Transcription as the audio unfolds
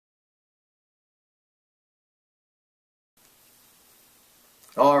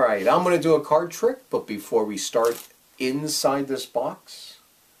Alright, I'm going to do a card trick, but before we start, inside this box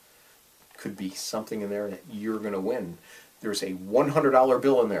could be something in there that you're going to win. There's a $100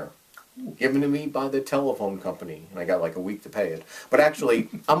 bill in there, given to me by the telephone company, and I got like a week to pay it. But actually,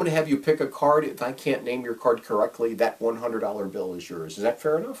 I'm going to have you pick a card. If I can't name your card correctly, that $100 bill is yours. Is that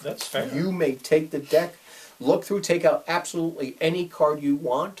fair enough? That's fair. You may take the deck, look through, take out absolutely any card you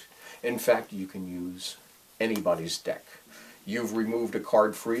want. In fact, you can use anybody's deck. You've removed a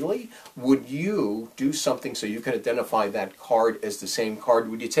card freely. Would you do something so you can identify that card as the same card?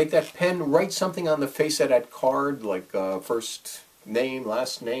 Would you take that pen, write something on the face of that card, like first name,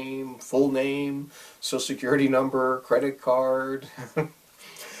 last name, full name, social security number, credit card,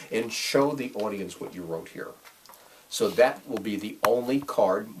 and show the audience what you wrote here? So that will be the only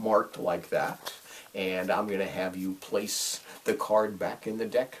card marked like that. And I'm going to have you place the card back in the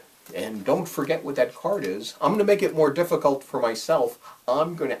deck. And don't forget what that card is. I'm going to make it more difficult for myself.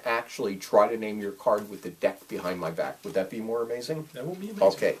 I'm going to actually try to name your card with the deck behind my back. Would that be more amazing? That will be amazing.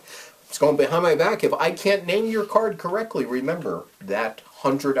 Okay. It's going behind my back. If I can't name your card correctly, remember, that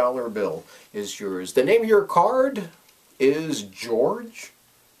 $100 bill is yours. The name of your card is George.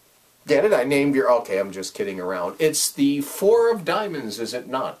 Get it? I named your... Okay, I'm just kidding around. It's the 4 of diamonds, is it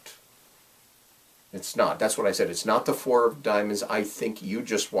not? It's not. That's what I said. It's not the 4 of diamonds. I think you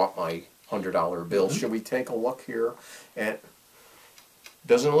just want my $100 bill. Should we take a look here? And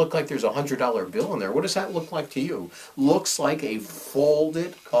doesn't look like there's a $100 bill in there. What does that look like to you? Looks like a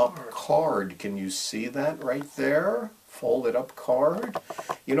folded up card. Can you see that right there? Folded up card.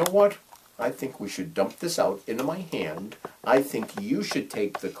 You know what? I think we should dump this out into my hand. I think you should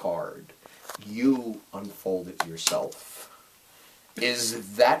take the card. You unfold it yourself.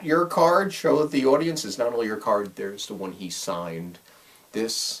 Is that your card? Show the audience it's not only your card, there's the one he signed.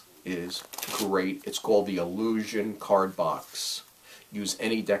 This is great. It's called the Illusion Card Box. Use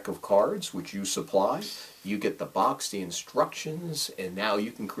any deck of cards which you supply. You get the box, the instructions, and now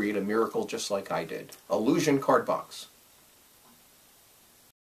you can create a miracle just like I did. Illusion Card Box.